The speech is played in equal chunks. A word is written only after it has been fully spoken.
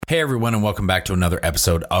Hey everyone, and welcome back to another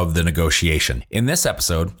episode of The Negotiation. In this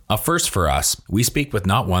episode, a first for us, we speak with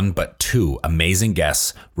not one but two amazing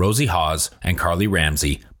guests, Rosie Hawes and Carly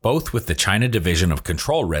Ramsey, both with the China division of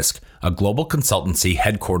Control Risk, a global consultancy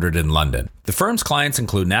headquartered in London. The firm's clients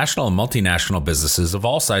include national and multinational businesses of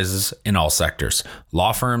all sizes in all sectors,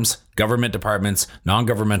 law firms, government departments,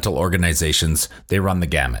 non-governmental organizations. They run the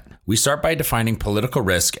gamut. We start by defining political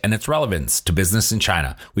risk and its relevance to business in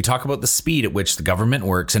China. We talk about the speed at which the government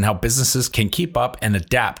works and how businesses can keep up and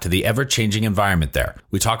adapt to the ever-changing environment there.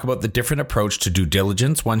 We talk about the different approach to due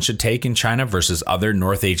diligence one should take in China versus other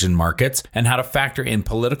North Asian markets and how to factor in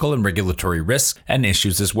political and regulatory risks and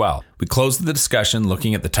issues as well. We close the discussion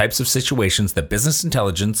looking at the types of situations that business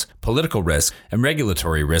intelligence, political risk, and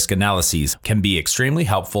regulatory risk analyses can be extremely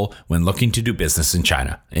helpful when looking to do business in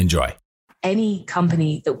China. Enjoy. Any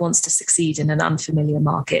company that wants to succeed in an unfamiliar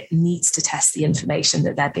market needs to test the information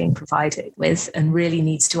that they're being provided with and really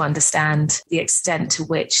needs to understand the extent to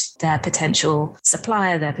which their potential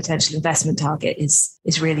supplier, their potential investment target is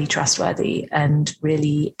really trustworthy and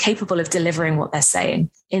really capable of delivering what they're saying.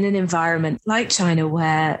 In an environment like China,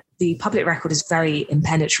 where the public record is very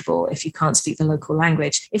impenetrable if you can't speak the local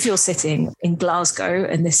language. If you're sitting in Glasgow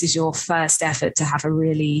and this is your first effort to have a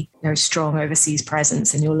really strong overseas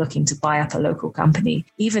presence and you're looking to buy up a local company,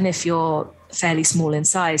 even if you're fairly small in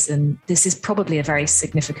size, then this is probably a very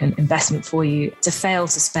significant investment for you. To fail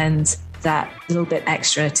to spend that little bit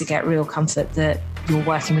extra to get real comfort that you're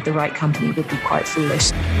working with the right company would be quite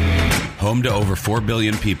foolish. Home to over 4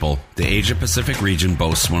 billion people, the Asia-Pacific region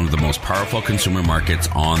boasts one of the most powerful consumer markets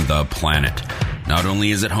on the planet. Not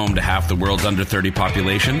only is it home to half the world's under 30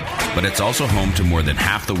 population, but it's also home to more than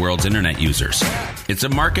half the world's internet users. It's a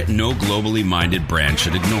market no globally minded brand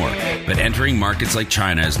should ignore, but entering markets like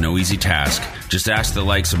China is no easy task. Just ask the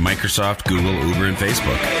likes of Microsoft, Google, Uber, and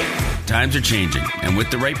Facebook. Times are changing, and with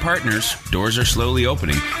the right partners, doors are slowly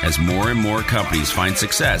opening as more and more companies find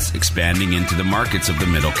success expanding into the markets of the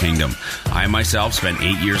Middle Kingdom. I myself spent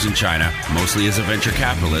 8 years in China, mostly as a venture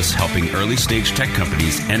capitalist, helping early-stage tech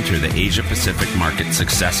companies enter the Asia-Pacific market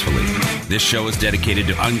successfully. This show is dedicated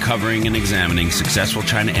to uncovering and examining successful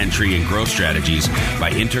China entry and growth strategies by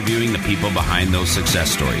interviewing the people behind those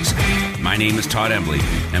success stories. My name is Todd Embley,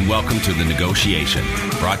 and welcome to The Negotiation,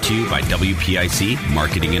 brought to you by WPIC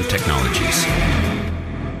Marketing and Technologies.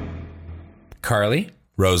 Carly,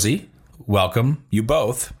 Rosie, welcome you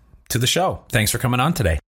both to the show. Thanks for coming on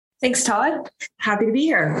today. Thanks, Todd. Happy to be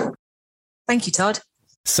here. Thank you, Todd.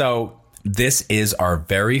 So this is our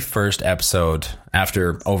very first episode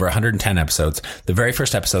after over 110 episodes, the very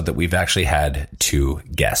first episode that we've actually had two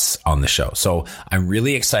guests on the show. So I'm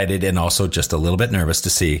really excited and also just a little bit nervous to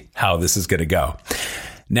see how this is going to go.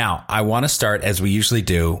 Now, I want to start, as we usually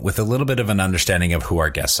do, with a little bit of an understanding of who our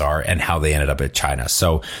guests are and how they ended up at China.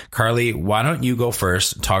 So, Carly, why don't you go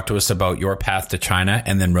first, talk to us about your path to China,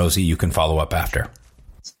 and then Rosie, you can follow up after.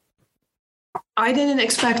 I didn't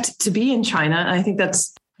expect to be in China. I think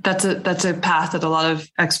that's a path that a lot of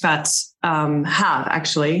expats have,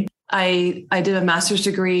 actually. I did a master's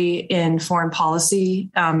degree in foreign policy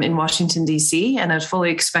in Washington, D.C., and I was fully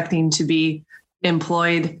expecting to be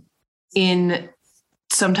employed in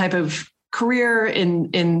some type of career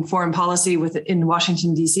in foreign policy in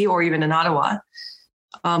Washington, D.C., or even in Ottawa.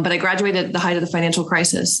 But I graduated at the height of the financial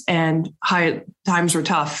crisis, and times were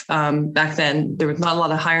tough back then. There was not a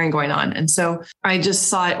lot of hiring going on. And so I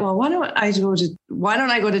just thought, well, why don't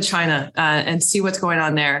I go to China and see what's going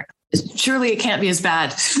on there? Surely it can't be as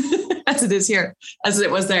bad as it is here, as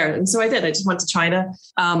it was there. And so I did. I just went to China.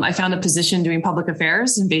 I found a position doing public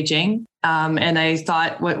affairs in Beijing. And I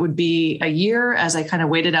thought what would be a year as I kind of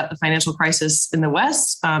waited out the financial crisis in the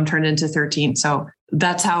West turned into 13. So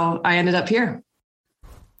that's how I ended up here.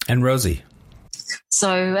 And Rosie?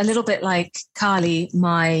 So a little bit like Carly,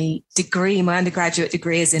 my undergraduate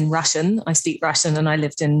degree is in Russian. I speak Russian and I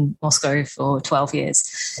lived in Moscow for 12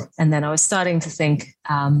 years. And then I was starting to think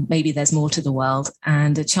maybe there's more to the world,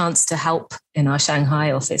 and a chance to help in our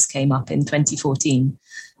Shanghai office came up in 2014.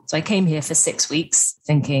 So I came here for 6 weeks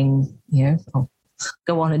thinking, I'll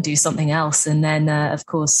go on and do something else. And then, of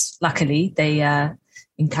course, luckily they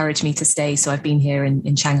encouraged me to stay. So I've been here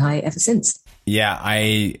in Shanghai ever since. Yeah,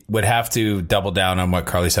 I would have to double down on what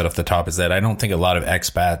Carly said off the top, is that I don't think a lot of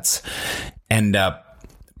expats end up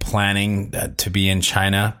planning to be in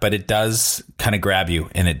China, but it does kind of grab you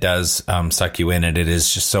and it does suck you in, and it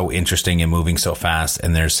is just so interesting and moving so fast.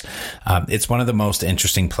 And there's it's one of the most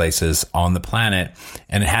interesting places on the planet,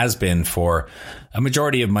 and it has been for a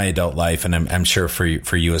majority of my adult life, and I'm sure for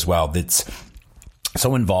you as well.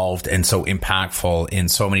 so involved and so impactful in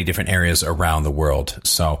so many different areas around the world.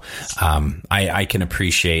 So I can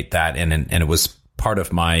appreciate that. And it was part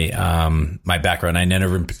of my my background.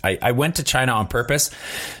 I went to China on purpose,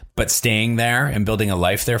 but staying there and building a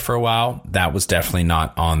life there for a while, that was definitely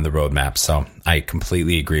not on the roadmap. So I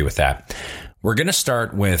completely agree with that. We're going to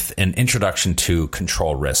start with an introduction to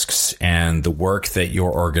control risks and the work that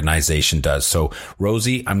your organization does. So,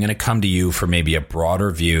 Rosie, I'm going to come to you for maybe a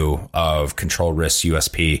broader view of control risks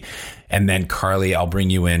USP. And then, Carly, I'll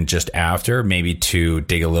bring you in just after, maybe to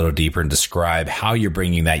dig a little deeper and describe how you're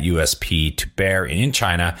bringing that USP to bear in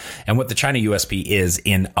China and what the China USP is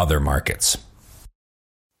in other markets.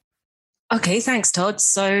 Okay, thanks, Todd.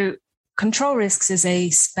 So, Control Risks is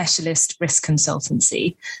a specialist risk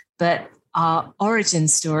consultancy, but our origin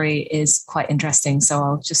story is quite interesting, so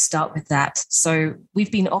I'll just start with that. So we've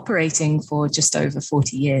been operating for just over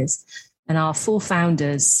 40 years, and our four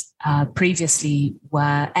founders previously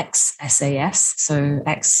were ex-SAS, so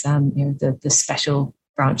the special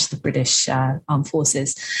branch of the British Armed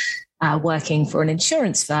Forces, working for an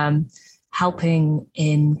insurance firm, helping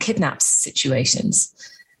in kidnap situations.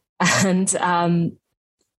 And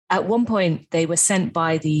at one point, they were sent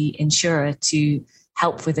by the insurer to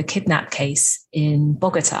help with a kidnap case in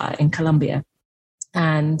Bogota, in Colombia.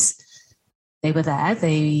 And they were there.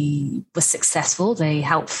 They were successful. They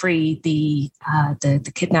helped free the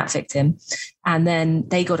kidnap victim. And then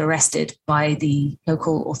they got arrested by the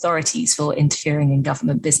local authorities for interfering in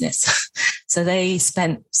government business. So they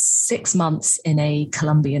spent 6 months in a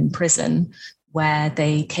Colombian prison where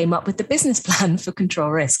they came up with the business plan for control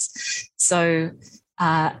risks. So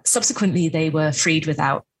subsequently, they were freed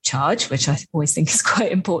without charge, which I always think is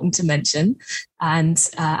quite important to mention. And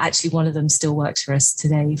actually, one of them still works for us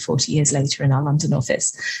today, 40 years later, in our London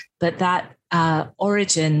office. But that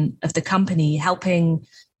origin of the company, helping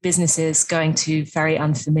businesses going to very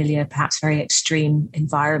unfamiliar, perhaps very extreme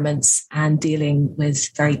environments and dealing with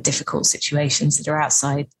very difficult situations that are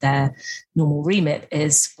outside their normal remit,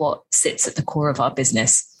 is what sits at the core of our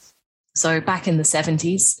business. So back in the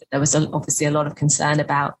 70s, there was obviously a lot of concern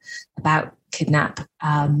about kidnap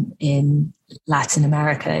in Latin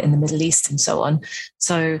America, in the Middle East, and so on.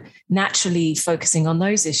 So naturally, focusing on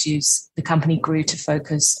those issues, the company grew to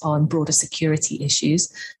focus on broader security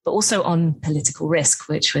issues, but also on political risk,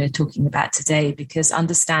 which we're talking about today, because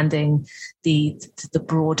understanding the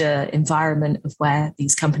broader environment of where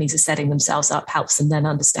these companies are setting themselves up helps them then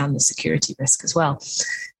understand the security risk as well.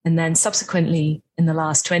 And then subsequently, in the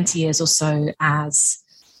last 20 years or so, as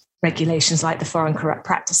regulations like the Foreign Corrupt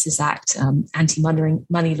Practices Act,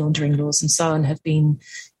 anti-money laundering laws, and so on have been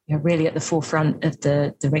really at the forefront of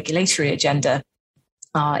the regulatory agenda.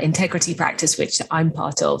 Integrity practice, which I'm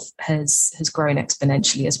part of, has grown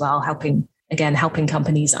exponentially as well, helping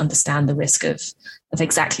companies understand the risk of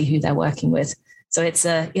exactly who they're working with. So it's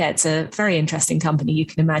a very interesting company. You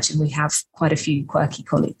can imagine we have quite a few quirky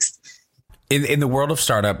colleagues. In the world of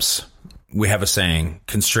startups, we have a saying: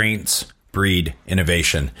 constraints breed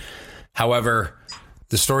innovation. However,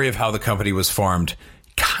 the story of how the company was formed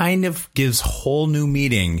kind of gives whole new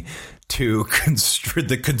meaning to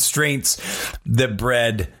the constraints that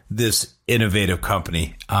bred this innovative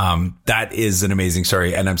company. That is an amazing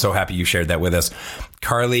story, and I'm so happy you shared that with us.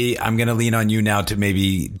 Carly, I'm going to lean on you now to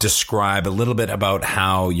maybe describe a little bit about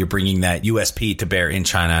how you're bringing that USP to bear in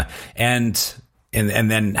China, and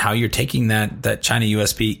then how you're taking that China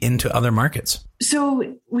USP into other markets.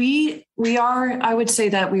 So we are, I would say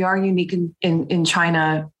that we are unique in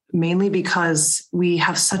China, mainly because we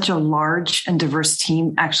have such a large and diverse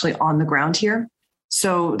team actually on the ground here.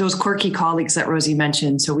 So those quirky colleagues that Rosie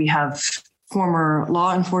mentioned, so we have former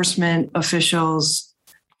law enforcement officials,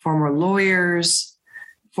 former lawyers,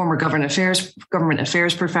 former government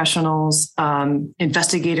affairs professionals,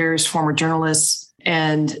 investigators, former journalists,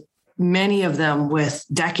 and many of them with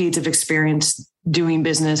decades of experience doing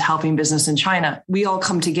business, helping business in China. We all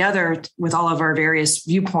come together with all of our various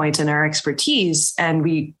viewpoints and our expertise, and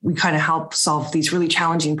we kind of help solve these really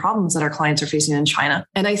challenging problems that our clients are facing in China.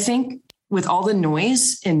 And I think with all the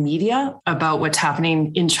noise in media about what's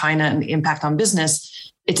happening in China and the impact on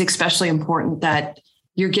business, it's especially important that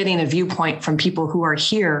you're getting a viewpoint from people who are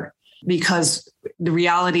here, because the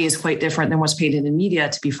reality is quite different than what's painted in media,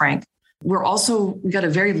 to be frank. We got a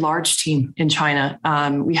very large team in China.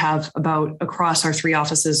 We have across our 3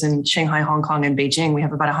 offices in Shanghai, Hong Kong, and Beijing, we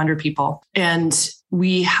have about 100 people. And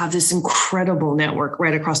we have this incredible network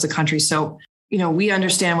right across the country. So we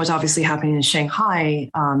understand what's obviously happening in Shanghai,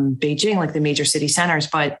 Beijing, like the major city centers,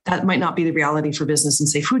 but that might not be the reality for business in,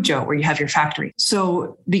 say, Fuzhou, where you have your factory.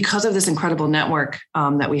 So because of this incredible network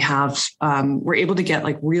that we have, we're able to get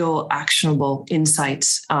like real actionable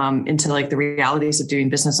insights into like the realities of doing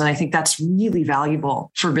business. And I think that's really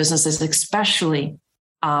valuable for businesses, especially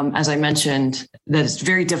as I mentioned, that it's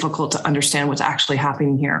very difficult to understand what's actually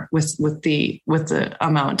happening here with the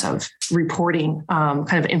amount of reporting,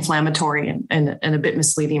 kind of inflammatory and a bit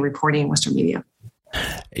misleading reporting in Western media.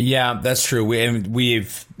 Yeah, that's true.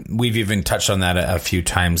 We've even touched on that a few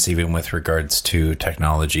times, even with regards to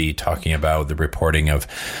technology, talking about the reporting of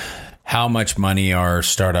how much money are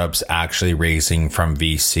startups actually raising from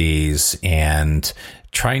VCs and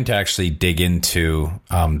trying to actually dig into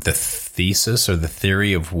the thesis or the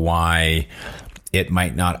theory of why it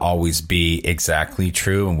might not always be exactly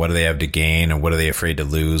true, and what do they have to gain and what are they afraid to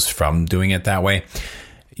lose from doing it that way.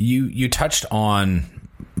 You touched on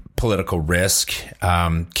political risk.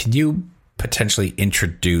 Can you potentially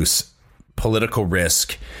introduce political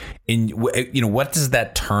risk in, what does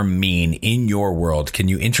that term mean in your world? Can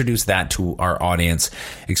you introduce that to our audience?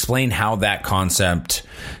 Explain how that concept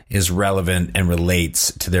is relevant and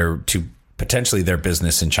relates to potentially their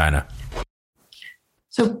business in China.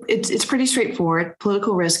 So it's pretty straightforward.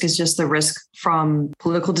 Political risk is just the risk from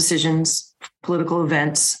political decisions, political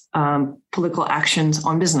events, political actions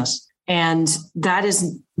on business. And that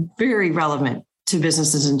is very relevant to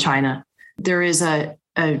businesses in China. There is a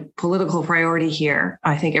political priority here.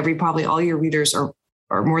 I think probably all your readers are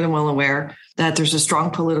more than well aware that there's a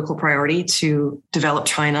strong political priority to develop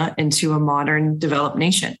China into a modern developed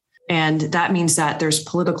nation. And that means that there's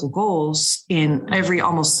political goals in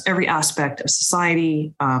almost every aspect of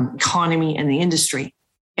society, economy, and the industry.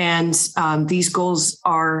 And these goals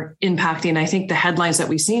are impacting, I think the headlines that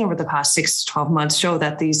we've seen over the past 6 to 12 months show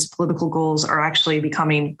that these political goals are actually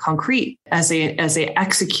becoming concrete as they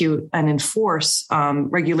execute and enforce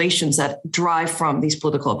regulations that derive from these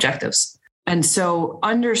political objectives. And so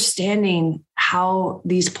understanding how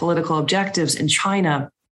these political objectives in China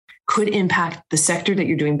could impact the sector that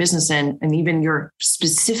you're doing business in and even your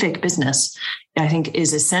specific business, I think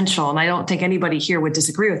is essential. And I don't think anybody here would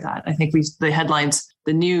disagree with that. I think the headlines,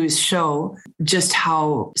 the news show just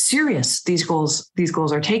how serious these goals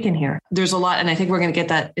are taken here. There's a lot, and I think we're going to get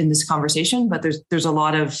that in this conversation, but there's a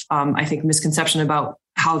lot of, I think, misconception about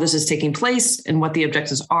how this is taking place and what the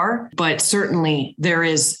objectives are. But certainly there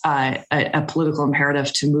is a political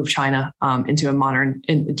imperative to move China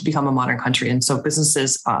to become a modern country. And so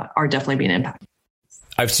businesses are definitely being impacted.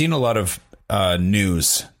 I've seen a lot of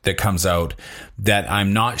news that comes out that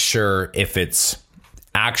I'm not sure if it's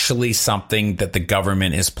actually something that the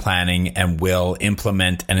government is planning and will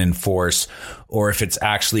implement and enforce, or if it's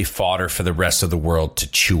actually fodder for the rest of the world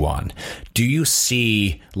to chew on. Do you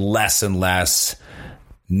see less and less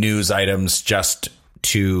news items just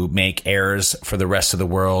to make errors for the rest of the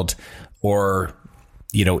world? Or,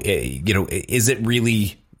 is it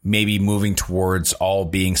really maybe moving towards all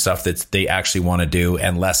being stuff that they actually want to do,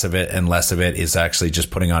 and less of it is actually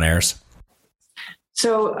just putting on airs?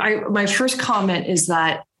 So my first comment is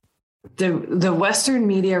that the Western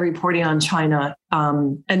media reporting on China,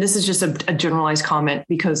 and this is just a generalized comment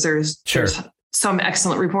because there's some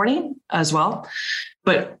excellent reporting as well,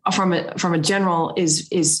 but from a general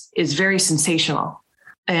is very sensational.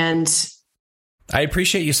 And I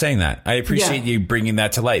appreciate you saying that. I appreciate you bringing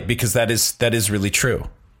that to light, because that is really true.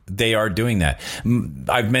 They are doing that.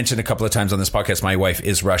 I've mentioned a couple of times on this podcast, my wife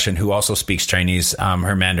is Russian, who also speaks Chinese.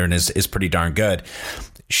 Her Mandarin is pretty darn good.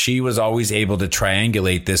 She was always able to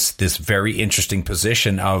triangulate this very interesting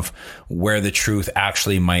position of where the truth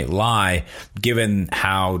actually might lie, given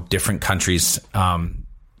how different countries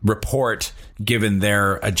report, given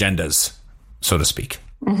their agendas, so to speak.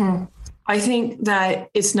 Mm-hmm. I think that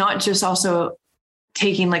it's not just also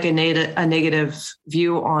taking like a negative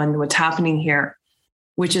view on what's happening here,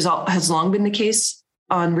 which has long been the case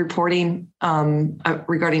on reporting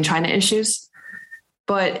regarding China issues.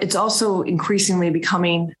 But it's also increasingly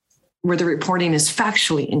becoming where the reporting is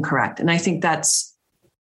factually incorrect. And I think that's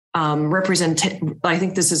I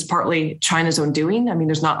think this is partly China's own doing. I mean,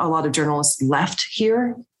 there's not a lot of journalists left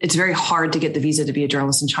here. It's very hard to get the visa to be a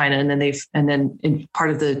journalist in China. And then in part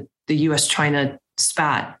of the US-China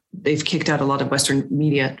spat, they've kicked out a lot of Western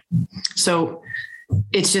media. So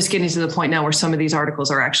it's just getting to the point now where some of these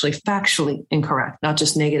articles are actually factually incorrect, not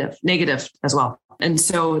just negative as well. And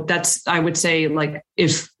so that's, I would say, like,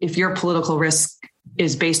 if your political risk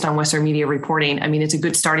is based on Western media reporting, I mean, it's a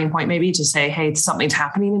good starting point maybe to say, hey, something's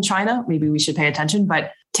happening in China. Maybe we should pay attention.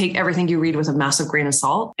 But take everything you read with a massive grain of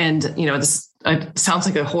salt. And, this sounds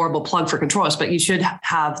like a horrible plug for controllers, but you should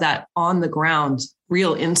have that on the ground,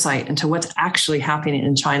 real insight into what's actually happening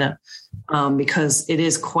in China, because it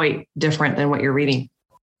is quite different than what you're reading.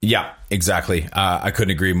 Yeah, exactly. I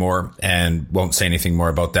couldn't agree more and won't say anything more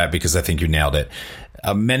about that because I think you nailed it.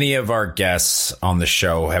 Many of our guests on the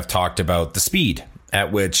show have talked about the speed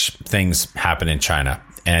at which things happen in China.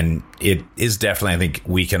 And it is definitely, I think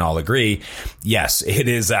we can all agree, yes, it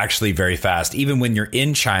is actually very fast. Even when you're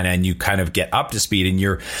in China and you kind of get up to speed and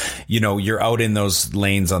you're out in those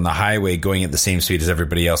lanes on the highway going at the same speed as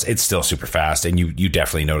everybody else, it's still super fast and you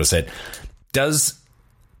definitely notice it.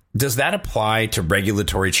 Does that apply to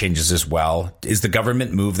regulatory changes as well? Is the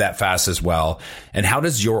government move that fast as well? And how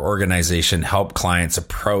does your organization help clients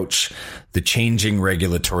approach the changing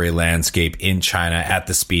regulatory landscape in China at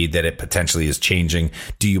the speed that it potentially is changing?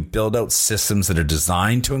 Do you build out systems that are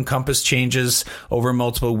designed to encompass changes over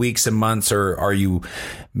multiple weeks and months, or are you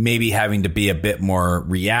maybe having to be a bit more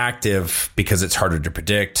reactive because it's harder to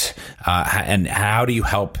predict? And how do you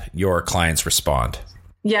help your clients respond?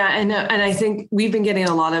 Yeah. And I think we've been getting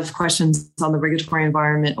a lot of questions on the regulatory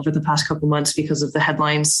environment over the past couple of months because of the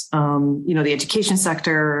headlines, the education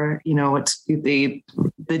sector, it's the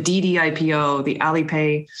Didi IPO, the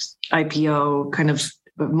Alipay IPO, kind of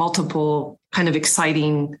multiple kind of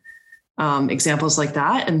exciting examples like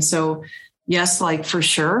that. And so, yes, like for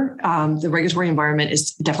sure, the regulatory environment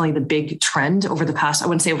is definitely the big trend over the past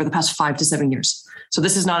 5 to 7 years. So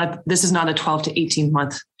this is not a 12 to 18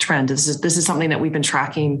 month trend. This is something that we've been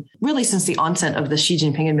tracking really since the onset of the Xi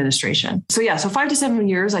Jinping administration. So 5 to 7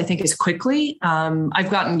 years, I think, is quickly. I've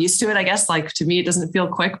gotten used to it. I guess, like, to me, it doesn't feel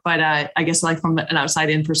quick, but I guess, like, from an outside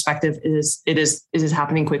in perspective, it is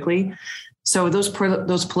happening quickly. So those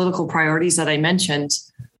political priorities that I mentioned,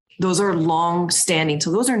 those are long standing.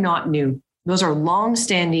 So those are not new. Those are long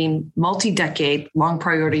standing, multi-decade long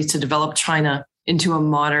priorities to develop China into a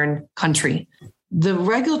modern country. The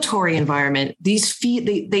regulatory environment,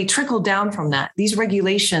 they trickle down from that. These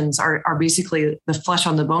regulations are basically the flesh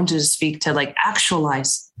on the bone, to speak, to like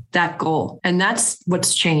actualize that goal. And that's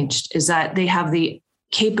what's changed, is that they have the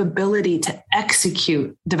capability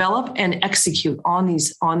to develop and execute on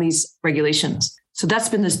these regulations. So that's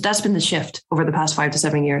been the shift over the past 5 to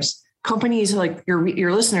 7 years. Companies like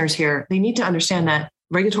your listeners here, they need to understand that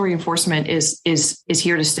regulatory enforcement is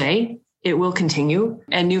here to stay. It will continue,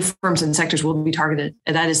 and new firms and sectors will be targeted.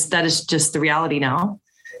 And that is just the reality now.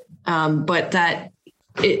 But that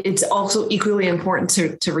it's also equally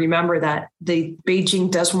important to remember that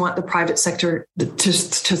Beijing does want the private sector to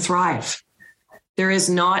thrive. There is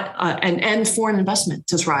not and foreign investment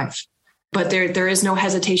to thrive, but there is no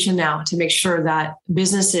hesitation now to make sure that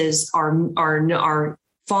businesses are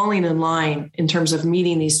falling in line in terms of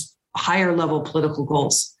meeting these higher level political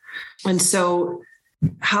goals. And so,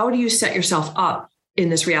 how do you set yourself up in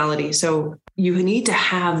this reality? So you need to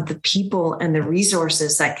have the people and the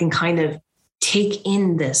resources that can kind of take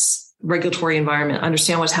in this regulatory environment,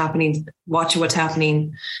 understand what's happening, watch what's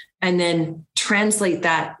happening, and then translate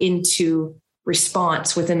that into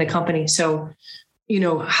response within the company. So,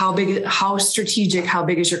 how strategic, how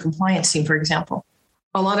big is your compliance team, for example?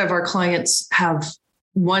 A lot of our clients have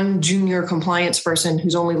one junior compliance person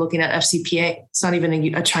who's only looking at FCPA. It's not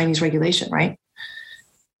even a Chinese regulation, right?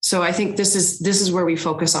 So I think this is where we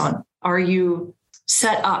focus on. Are you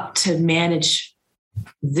set up to manage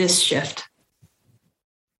this shift?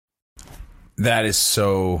 That is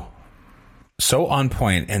so on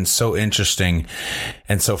point and so interesting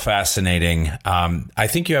and so fascinating. I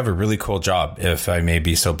think you have a really cool job, if I may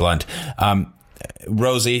be so blunt.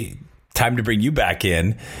 Rosie, time to bring you back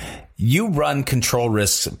in. You run Control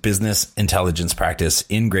Risk's business intelligence practice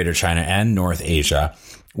in Greater China and North Asia,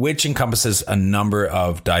 which encompasses a number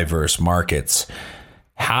of diverse markets.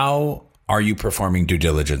 How are you performing due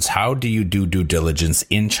diligence? How do you do due diligence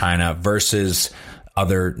in China versus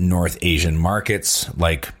other North Asian markets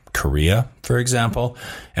like Korea, for example?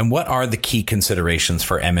 And what are the key considerations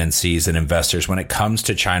for MNCs and investors when it comes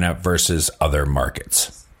to China versus other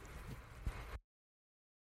markets?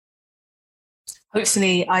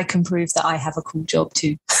 Hopefully, I can prove that I have a cool job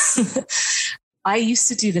too. I used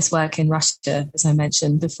to do this work in Russia, as I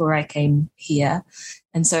mentioned, before I came here.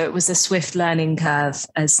 And so it was a swift learning curve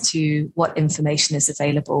as to what information is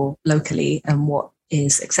available locally and what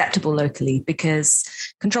is acceptable locally, because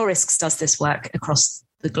Control Risks does this work across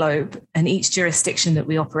the globe, and each jurisdiction that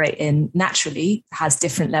we operate in naturally has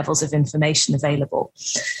different levels of information available.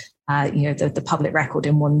 The public record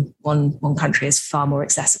in one country is far more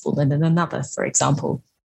accessible than in another, for example.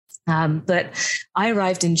 But I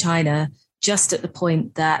arrived in China just at the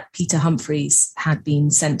point that Peter Humphreys had been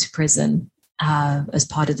sent to prison as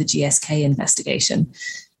part of the GSK investigation.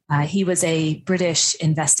 He was a British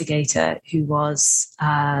investigator who was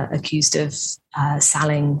accused of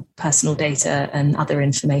selling personal data and other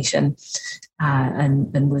information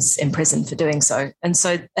and was imprisoned for doing so. And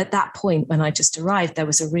so at that point, when I just arrived, there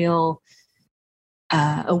was a real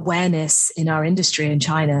awareness in our industry in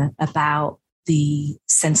China about the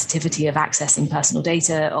sensitivity of accessing personal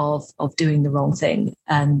data, of doing the wrong thing,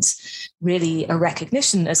 and really a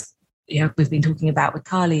recognition, as we've been talking about with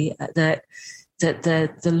Carly, that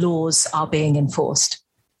the laws are being enforced,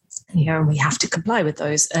 and we have to comply with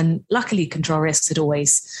those. And luckily, Control Risks had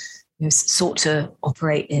always sought to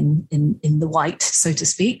operate in the white, so to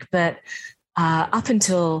speak. But up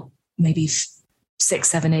until maybe 6,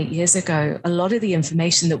 7, 8 years ago, a lot of the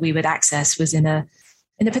information that we would access was in a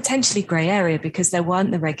potentially grey area because there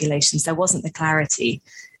weren't the regulations, there wasn't the clarity.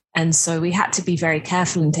 And so we had to be very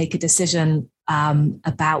careful and take a decision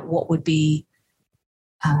about what would be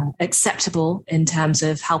acceptable in terms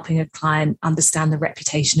of helping a client understand the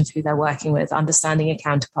reputation of who they're working with, understanding a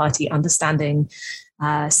counterparty, understanding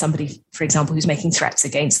somebody, for example, who's making threats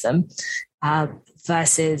against them,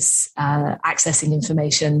 versus accessing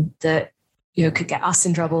information that could get us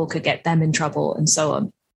in trouble, could get them in trouble, and so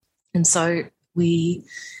on. And so we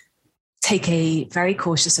take a very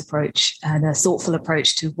cautious approach and a thoughtful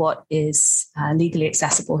approach to what is legally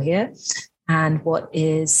accessible here and what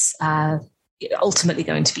is ultimately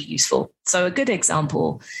going to be useful. So a good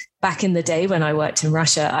example, back in the day when I worked in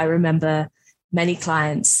Russia, I remember many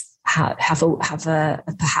clients have a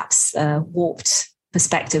perhaps warped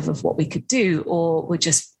perspective of what we could do, or were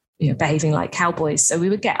just behaving like cowboys. So we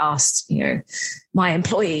would get asked, my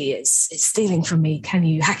employee is stealing from me. Can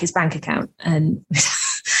you hack his bank account? And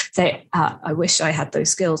say, I wish I had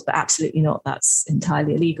those skills, but absolutely not. That's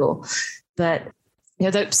entirely illegal. But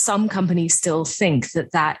some companies still think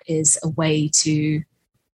that is a way to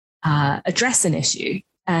address an issue,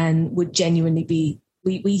 and would genuinely be.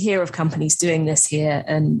 We hear of companies doing this here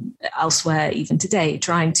and elsewhere, even today,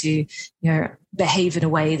 trying to behave in a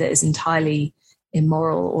way that is entirely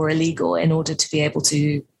immoral or illegal in order to be able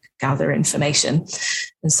to gather information.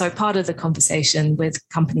 And so part of the conversation with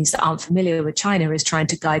companies that aren't familiar with China is trying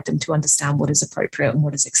to guide them to understand what is appropriate and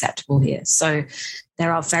what is acceptable here. So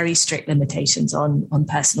there are very strict limitations on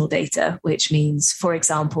personal data, which means, for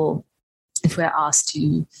example, if we're asked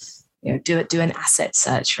to do an asset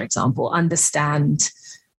search, for example, understand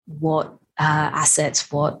what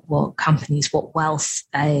assets, what companies, what wealth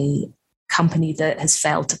a company that has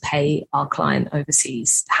failed to pay our client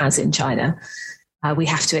overseas has in China. We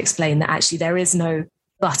have to explain that actually there is no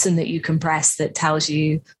button that you can press that tells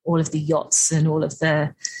you all of the yachts and all of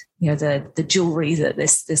the jewelry that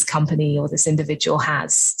this company or this individual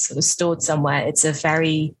has sort of stored somewhere. It's a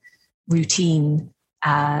very routine,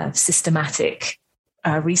 systematic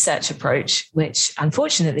research approach, which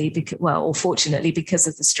unfortunately, fortunately, because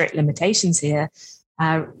of the strict limitations here,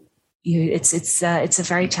 it's a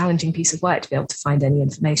very challenging piece of work to be able to find any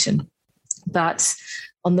information. But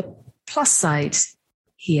on the plus side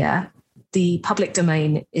here, the public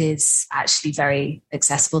domain is actually very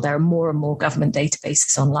accessible. There are more and more government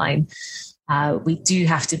databases online. We do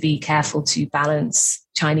have to be careful to balance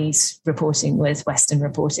Chinese reporting with Western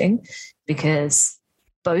reporting, because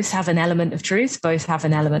both have an element of truth, both have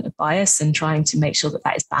an element of bias, and trying to make sure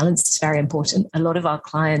that is balanced is very important. A lot of our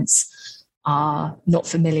clients are not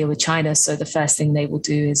familiar with China, so the first thing they will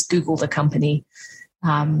do is Google the company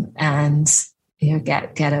and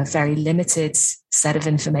get a very limited set of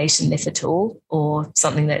information, if at all, or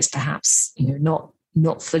something that is perhaps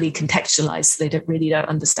not fully contextualized, so they don't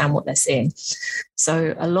understand what they're seeing.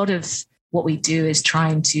 So a lot of what we do is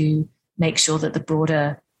trying to make sure that the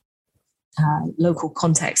broader local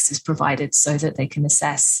context is provided so that they can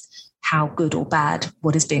assess how good or bad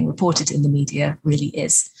what is being reported in the media really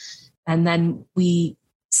is. And then we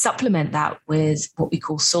supplement that with what we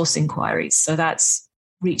call source inquiries. So that's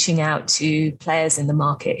reaching out to players in the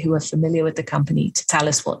market who are familiar with the company to tell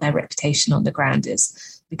us what their reputation on the ground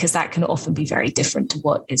is, because that can often be very different to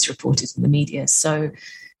what is reported in the media. So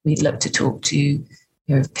we'd look to talk to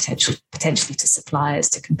potentially to suppliers,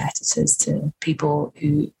 to competitors, to people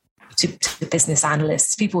to business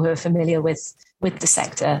analysts, people who are familiar with the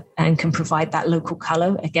sector and can provide that local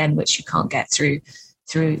color, again, which you can't get through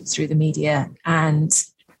the media. And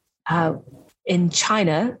in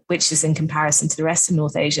China, which is in comparison to the rest of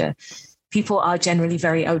North Asia, people are generally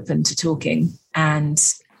very open to talking and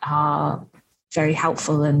are very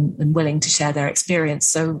helpful and willing to share their experience.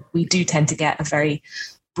 So we do tend to get a very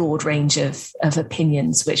broad range of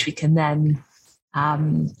opinions, which we can then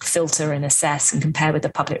filter and assess and compare with the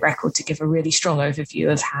public record to give a really strong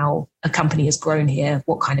overview of how a company has grown here,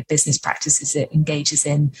 what kind of business practices it engages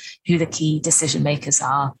in, who the key decision makers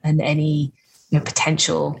are, and any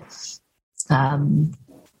potential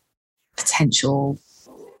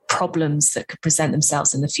problems that could present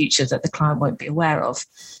themselves in the future that the client won't be aware of.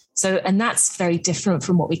 So, and that's very different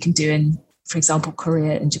from what we can do in, for example,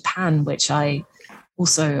 Korea and Japan, which I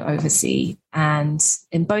also oversee. And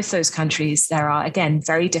in both those countries, there are, again,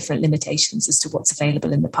 very different limitations as to what's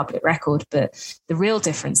available in the public record. But the real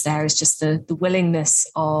difference there is just the willingness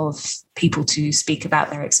of people to speak about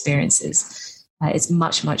their experiences. It's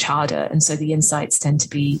much, much harder. And so the insights tend to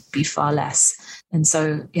be far less. And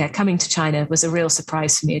so, coming to China was a real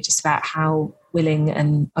surprise for me, just about how willing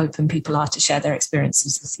and open people are to share their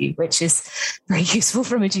experiences with you, which is very useful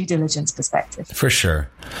from a due diligence perspective. For sure.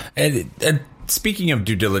 And speaking of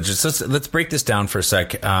due diligence, let's break this down for a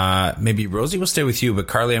sec. Maybe Rosie will stay with you, but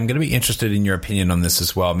Carly, I'm going to be interested in your opinion on this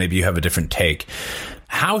as well. Maybe you have a different take.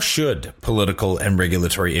 How should political and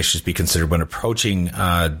regulatory issues be considered when approaching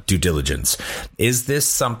due diligence? Is this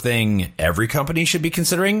something every company should be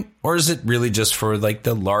considering, or is it really just for like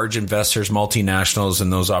the large investors, multinationals,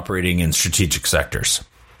 and those operating in strategic sectors?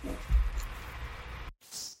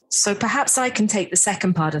 So perhaps I can take the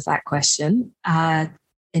second part of that question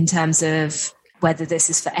in terms of whether this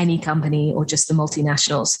is for any company or just the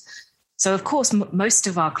multinationals. So of course, most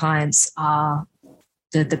of our clients are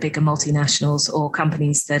the bigger multinationals or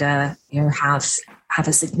companies that are, have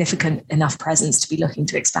a significant enough presence to be looking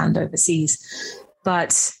to expand overseas.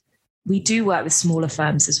 But we do work with smaller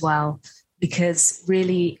firms as well, because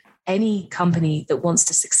really any company that wants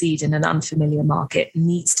to succeed in an unfamiliar market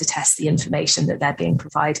needs to test the information that they're being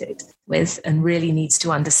provided with, and really needs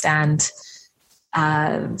to understand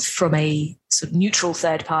from a sort of neutral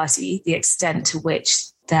third party the extent to which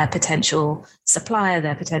their potential supplier,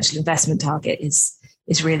 their potential investment target is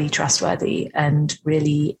really trustworthy and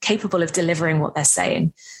really capable of delivering what they're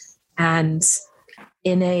saying. And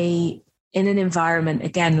in an environment,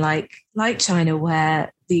 again, like China,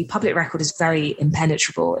 where the public record is very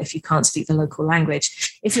impenetrable if you can't speak the local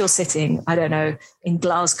language. If you're sitting, I don't know, in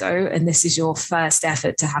Glasgow, and this is your first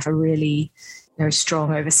effort to have a really very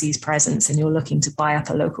strong overseas presence, and you're looking to buy up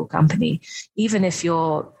a local company, even if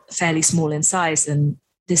you're fairly small in size, then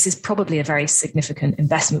this is probably a very significant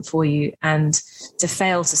investment for you. And to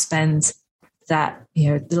fail to spend that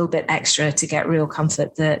little bit extra to get real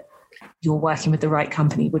comfort that you're working with the right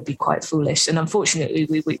company would be quite foolish. And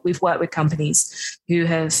unfortunately, we've worked with companies who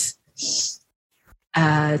have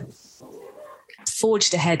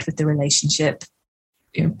forged ahead with the relationship,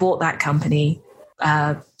 bought that company,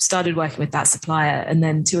 started working with that supplier, and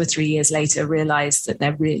then 2 or 3 years later realized that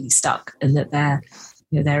they're really stuck and that their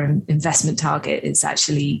investment target is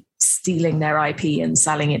actually stealing their IP and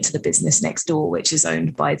selling it to the business next door, which is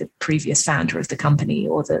owned by the previous founder of the company,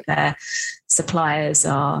 or that their suppliers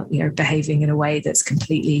are, behaving in a way that's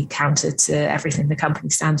completely counter to everything the company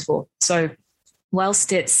stands for. So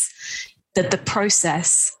whilst it's that the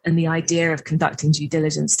process and the idea of conducting due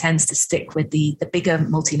diligence tends to stick with the bigger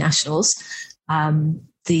multinationals,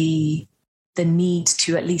 the need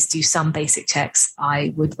to at least do some basic checks,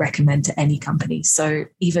 I would recommend to any company. So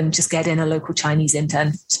even just get in a local Chinese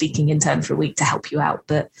speaking intern for a week to help you out,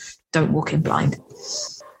 but don't walk in blind.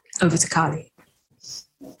 Over to Carly.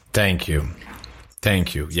 Thank you.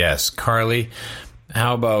 Yes, Carly,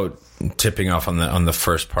 how about tipping off on the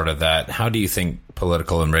first part of that? How do you think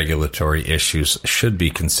political and regulatory issues should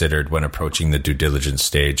be considered when approaching the due diligence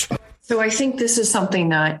stage? So I think this is something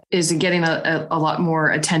that is getting a lot more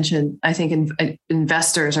attention. I think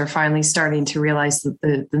investors are finally starting to realize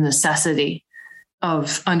the necessity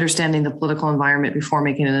of understanding the political environment before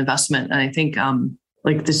making an investment. And I think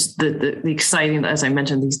the exciting, as I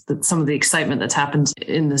mentioned, some of the excitement that's happened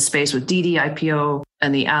in the space with Didi IPO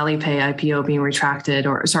and the Alipay IPO being retracted, the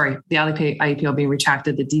Alipay IPO being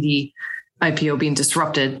retracted, the Didi IPO being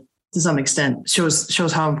disrupted to some extent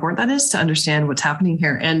shows how important that is to understand what's happening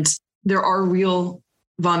here. And there are real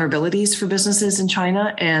vulnerabilities for businesses in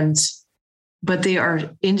China, but they are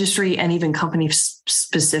industry and even company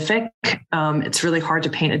specific. It's really hard to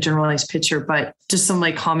paint a generalized picture, but just some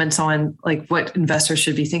comments on what investors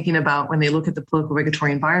should be thinking about when they look at the political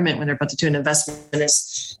regulatory environment when they're about to do an investment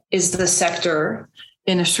is the sector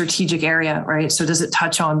in a strategic area, right? So does it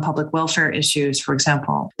touch on public welfare issues, for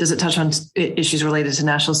example? Does it touch on issues related to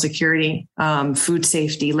national security, food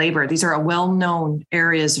safety, labor? These are well-known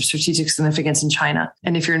areas of strategic significance in China.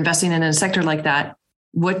 And if you're investing in a sector like that,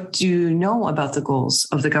 what do you know about the goals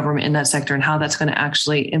of the government in that sector and how that's going to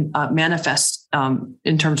actually manifest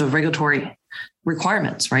in terms of regulatory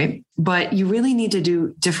requirements, right? But you really need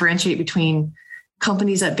to differentiate between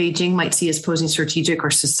companies that Beijing might see as posing strategic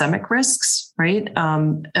or systemic risks, right?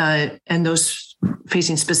 And those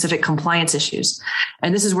facing specific compliance issues.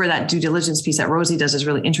 And this is where that due diligence piece that Rosie does is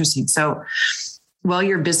really interesting. So while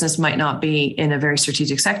your business might not be in a very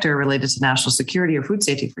strategic sector related to national security or food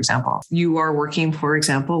safety, for example, you are working, for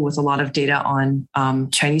example, with a lot of data on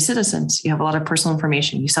Chinese citizens. You have a lot of personal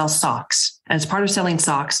information. You sell socks. As part of selling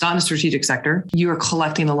socks, not in a strategic sector, you are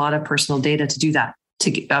collecting a lot of personal data to do that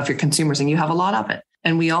of your consumers, and you have a lot of it.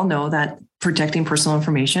 And we all know that protecting personal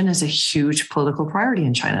information is a huge political priority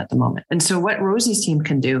in China at the moment. And so what Rosie's team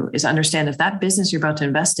can do is understand if that business you're about to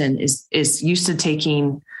invest in is used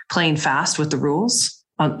to playing fast with the rules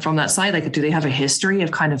from that side. Like, do they have a history of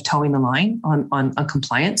kind of towing the line on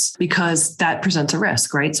compliance? Because that presents a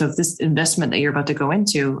risk, right? So if this investment that you're about to go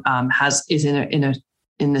into is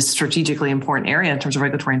in this strategically important area in terms of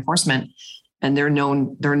regulatory enforcement, and they're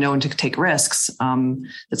known to take risks,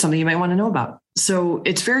 that's something you might want to know about. So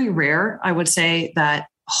it's very rare, I would say, that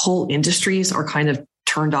whole industries are kind of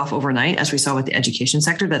turned off overnight, as we saw with the education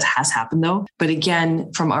sector. That has happened though. But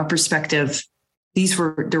again, from our perspective,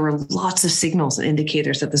 there were lots of signals and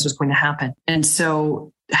indicators that this was going to happen. And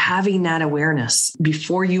so having that awareness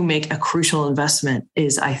before you make a crucial investment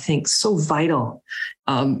is, I think, so vital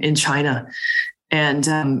in China. And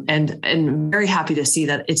very happy to see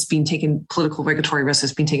that it's being taken, political regulatory risk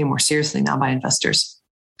is being taken more seriously now by investors.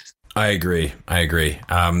 I agree.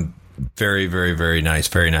 Very, very, very nice.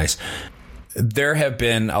 Very nice. There have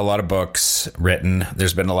been a lot of books written.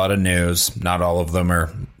 There's been a lot of news. Not all of them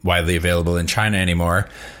are widely available in China anymore,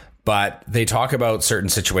 but they talk about certain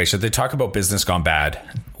situations. They talk about business gone bad,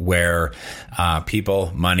 where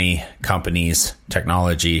people, money, companies,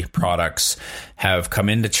 technology, products have come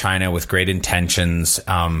into China with great intentions,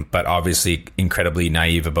 but obviously incredibly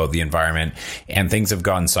naive about the environment, and things have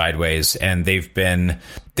gone sideways. And they've been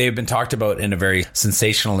talked about in a very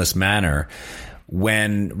sensationalist manner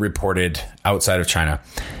when reported outside of China.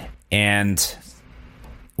 And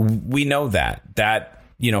we know that,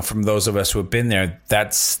 from those of us who have been there,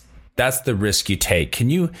 that's the risk you take. Can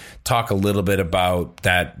you talk a little bit about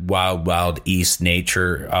that wild east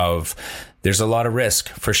nature of, there's a lot of risk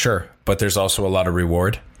for sure, but there's also a lot of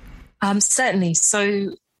reward? Certainly.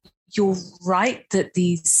 So you're right that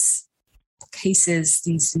these cases,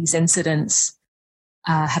 these incidents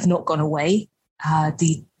have not gone away.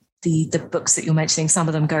 The books that you're mentioning, some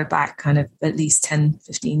of them go back kind of at least 10,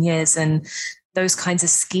 15 years. And those kinds of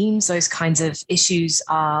schemes, those kinds of issues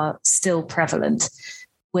are still prevalent,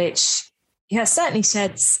 which certainly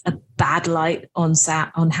sheds a bad light on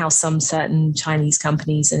how some certain Chinese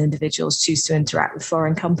companies and individuals choose to interact with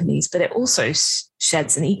foreign companies. But it also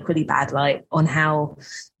sheds an equally bad light on how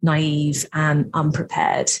naive and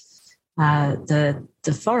unprepared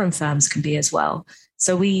the foreign firms can be as well.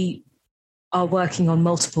 So we are working on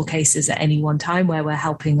multiple cases at any one time where we're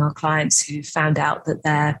helping our clients who found out that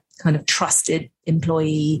their kind of trusted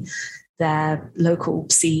employee, their local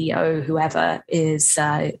CEO, whoever, is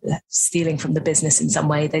stealing from the business in some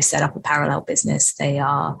way. They set up a parallel business. They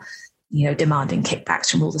are, demanding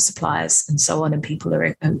kickbacks from all the suppliers and so on. And people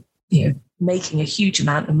are, making a huge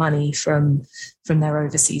amount of money from their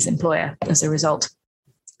overseas employer as a result.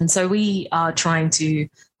 And so we are trying to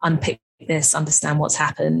unpick this, understand what's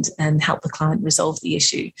happened, and help the client resolve the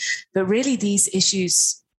issue. But really, these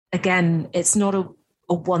issues, again, it's not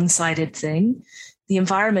a one-sided thing. The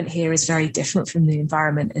environment here is very different from the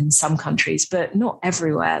environment in some countries, but not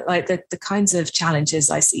everywhere. Like the kinds of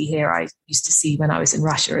challenges I see here, I used to see when I was in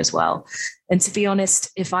Russia as well. And to be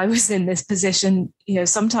honest, if I was in this position,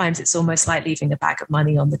 sometimes it's almost like leaving a bag of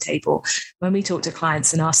money on the table. When we talk to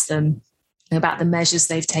clients and ask them about the measures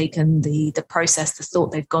they've taken, the process, the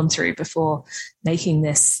thought they've gone through before making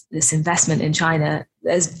this investment in China,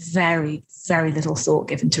 there's very, very little thought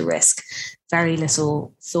given to risk, very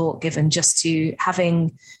little thought given just to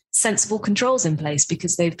having sensible controls in place,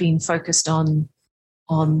 because they've been focused on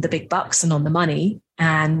the big bucks and on the money,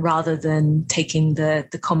 and rather than taking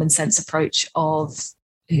the common sense approach of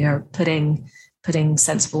putting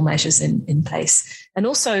sensible measures in place, and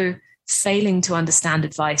also failing to understand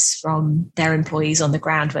advice from their employees on the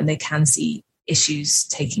ground when they can see issues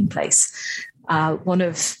taking place. I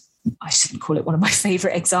shouldn't call it one of my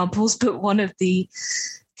favorite examples, but one of the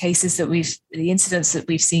cases the incidents that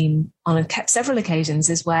we've seen on several occasions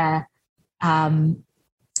is where a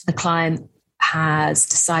client has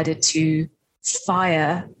decided to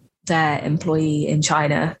fire their employee in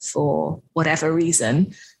China for whatever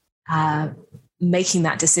reason, making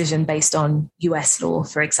that decision based on US law,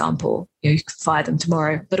 for example. You can fire them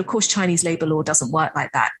tomorrow. But of course, Chinese labor law doesn't work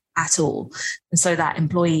like that. at all. And so that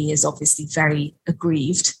employee is obviously very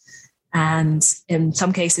aggrieved. And in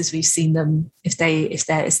some cases, we've seen them, if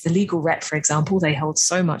there is the legal rep, for example, they hold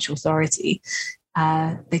so much authority,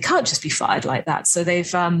 they can't just be fired like that. So they've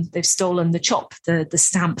stolen the chop, the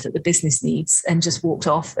stamp that the business needs, and just walked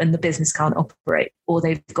off, and the business can't operate. Or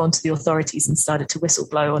they've gone to the authorities and started to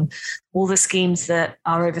whistleblow on all the schemes that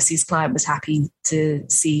our overseas client was happy to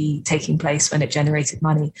see taking place when it generated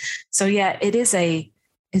money. So yeah,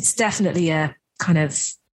 it's definitely a kind of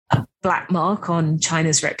a black mark on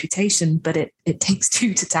China's reputation, but it takes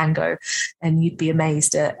two to tango, and you'd be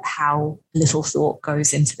amazed at how little thought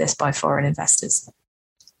goes into this by foreign investors.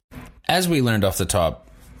 As we learned off the top,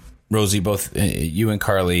 Rosie, both you and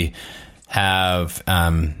Carly have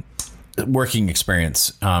working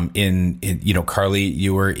experience in Carly,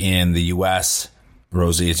 you were in the US.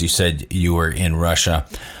 Rosie, as you said, you were in Russia.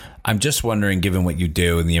 I'm just wondering, given what you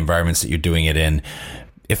do and the environments that you're doing it in,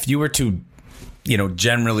 if you were to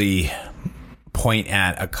generally point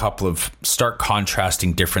at a couple of stark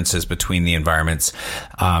contrasting differences between the environments.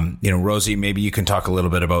 Rosie, maybe you can talk a little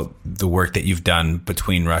bit about the work that you've done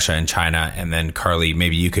between Russia and China. And then Carly,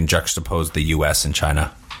 maybe you can juxtapose the US and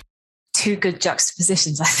China. Two good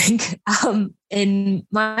juxtapositions, I think. In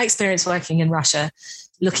my experience working in Russia,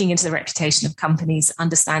 looking into the reputation of companies,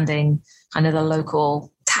 understanding kind of the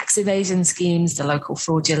local tax evasion schemes, the local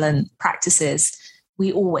fraudulent practices,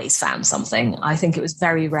 we always found something. I think it was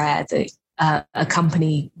very rare that a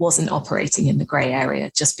company wasn't operating in the grey area,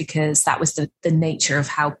 just because that was the nature of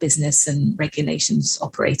how business and regulations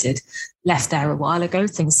operated. Left there a while ago,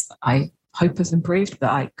 things I hope have improved, but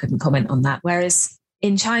I couldn't comment on that. Whereas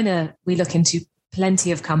in China, we look into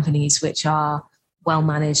plenty of companies which are well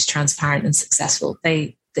managed, transparent, and successful.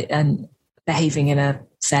 And behaving in a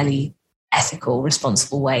fairly ethical,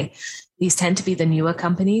 responsible way. These tend to be the newer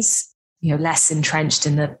companies, less entrenched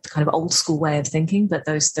in the kind of old school way of thinking, but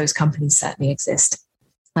those companies certainly exist.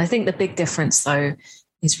 I think the big difference, though,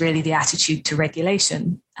 is really the attitude to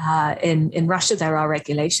regulation. In Russia, there are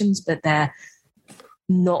regulations, but they're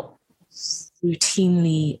not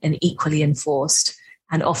routinely and equally enforced.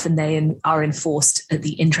 And often they are enforced at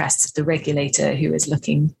the interests of the regulator who is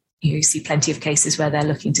looking. You see plenty of cases where they're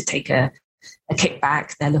looking to take a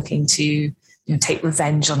kickback. They're looking to take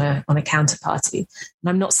revenge on a counterparty. And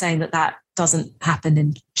I'm not saying that doesn't happen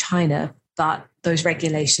in China, but those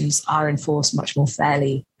regulations are enforced much more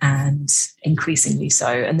fairly and increasingly so.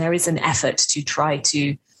 And there is an effort to try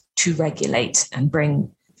to regulate and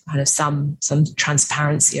bring kind of some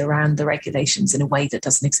transparency around the regulations in a way that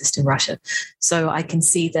doesn't exist in Russia. So I can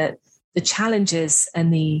see that the challenges and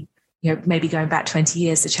maybe going back 20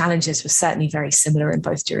 years, the challenges were certainly very similar in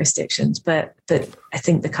both jurisdictions, but I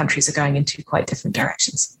think the countries are going into quite different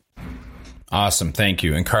directions. Awesome. Thank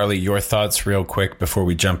you. And Carly, your thoughts real quick before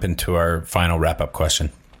we jump into our final wrap-up question.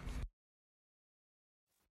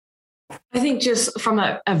 I think just from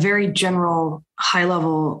a very general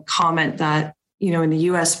high-level comment that, in the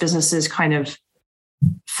U.S. businesses kind of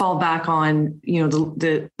fall back on,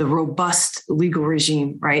 the robust legal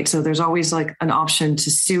regime, right? So there's always like an option to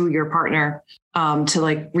sue your partner to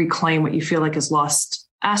like reclaim what you feel like is lost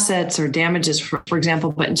assets or damages, for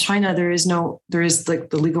example. But in China, there is like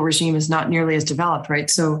the legal regime is not nearly as developed, right?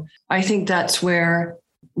 So I think that's where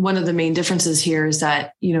one of the main differences here is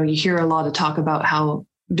that, you hear a lot of talk about how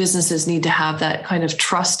businesses need to have that kind of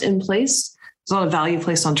trust in place. There's a lot of value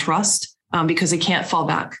placed on trust because they can't fall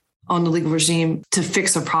back on the legal regime to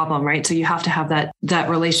fix a problem, right? So you have to have that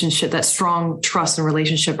relationship, that strong trust and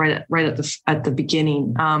relationship right at the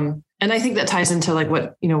beginning. And I think that ties into like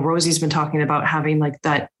what Rosie's been talking about, having like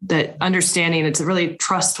that understanding. It's really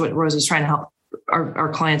trust what Rosie's trying to help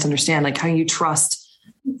our clients understand, like how you trust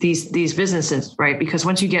these businesses, right? Because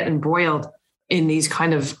once you get embroiled in these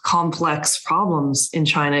kind of complex problems in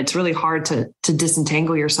China, it's really hard to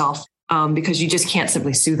disentangle yourself. Because you just can't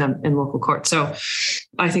simply sue them in local court. So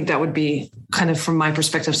I think that would be kind of, from my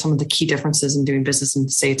perspective, some of the key differences in doing business in the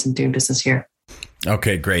States and doing business here.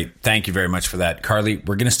 Okay, great. Thank you very much for that. Carly,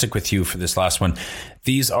 we're going to stick with you for this last one.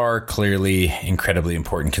 These are clearly incredibly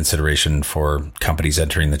important consideration for companies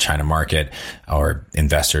entering the China market or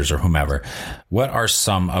investors or whomever. What are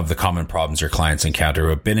some of the common problems your clients encounter who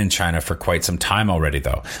have been in China for quite some time already,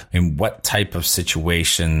 though? And what type of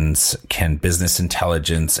situations can business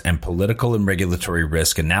intelligence and political and regulatory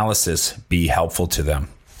risk analysis be helpful to them?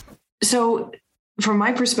 So from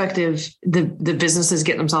my perspective, the businesses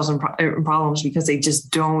get themselves in problems because they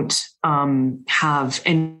just don't have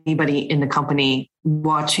anybody in the company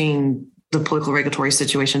watching the political regulatory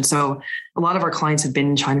situation. So a lot of our clients have been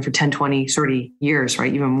in China for 10, 20, 30 years,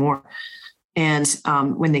 right? Even more. And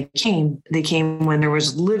when they came when there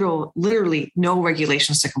was literally no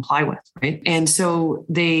regulations to comply with, right? And so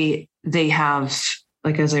they have,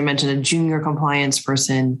 like, as I mentioned, a junior compliance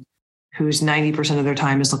person who's 90% of their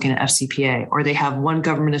time is looking at FCPA, or they have one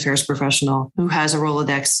government affairs professional who has a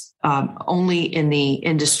Rolodex only in the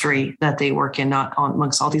industry that they work in, not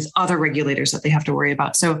amongst all these other regulators that they have to worry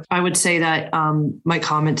about. So I would say that my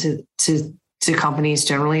comment to companies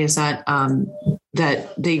generally is that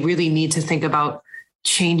that they really need to think about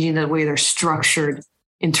changing the way they're structured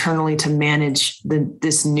internally to manage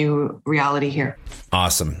this new reality here.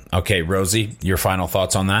 Awesome. Okay, Rosie, your final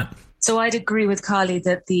thoughts on that? So I'd agree with Carly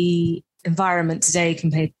that the environment today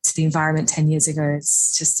compared to the environment 10 years ago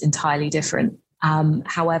is just entirely different.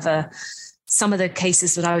 However, some of the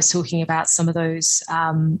cases that I was talking about, some of those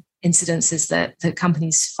incidences that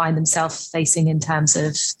companies find themselves facing in terms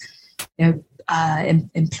of,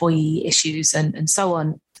 employee issues and so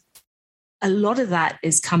on, a lot of that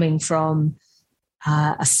is coming from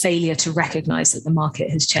a failure to recognize that the market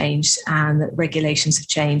has changed and that regulations have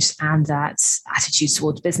changed and that attitudes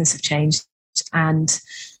towards business have changed. And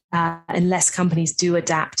unless companies do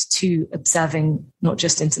adapt to observing not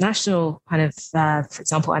just international kind of, for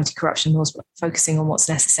example, anti-corruption laws, but focusing on what's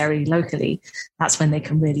necessary locally, that's when they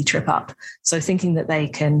can really trip up. So thinking that they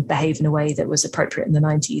can behave in a way that was appropriate in the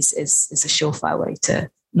 90s is a surefire way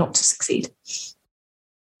to not to succeed.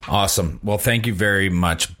 Awesome. Well, thank you very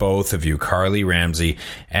much, both of you, Carly Ramsey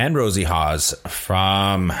and Rosie Hawes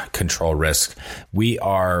from Control Risk. We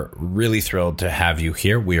are really thrilled to have you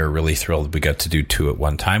here. We are really thrilled we got to do 2 at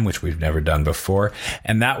one time, which we've never done before.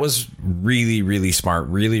 And that was really, really smart,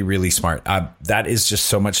 really, really smart. That is just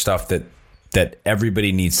so much stuff that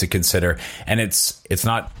everybody needs to consider. And it's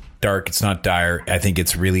not dark. It's not dire. I think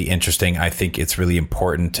it's really interesting. I think it's really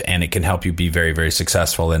important, and it can help you be very, very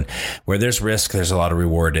successful. And where there's risk, there's a lot of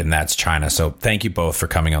reward, and that's China. So thank you both for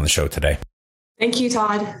coming on the show today. Thank you,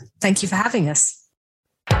 Todd. Thank you for having us.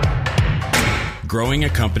 Growing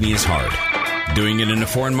a company is hard. Doing it in a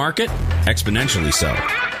foreign market? Exponentially so.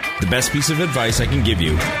 The best piece of advice I can give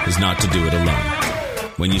you is not to do it alone.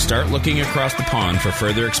 When you start looking across the pond for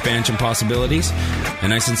further expansion possibilities,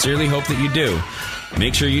 and I sincerely hope that you do,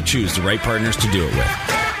 make sure you choose the right partners to do it with.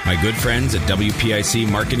 My good friends at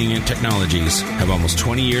WPIC Marketing and Technologies have almost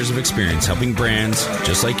 20 years of experience helping brands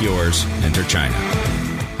just like yours enter China.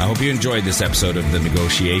 I hope you enjoyed this episode of The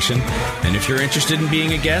Negotiation, and if you're interested in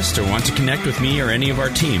being a guest or want to connect with me or any of our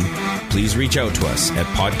team, please reach out to us at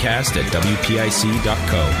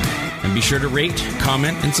podcast@wpic.co. And be sure to rate,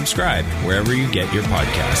 comment, and subscribe wherever you get your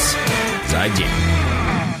podcasts. 再见。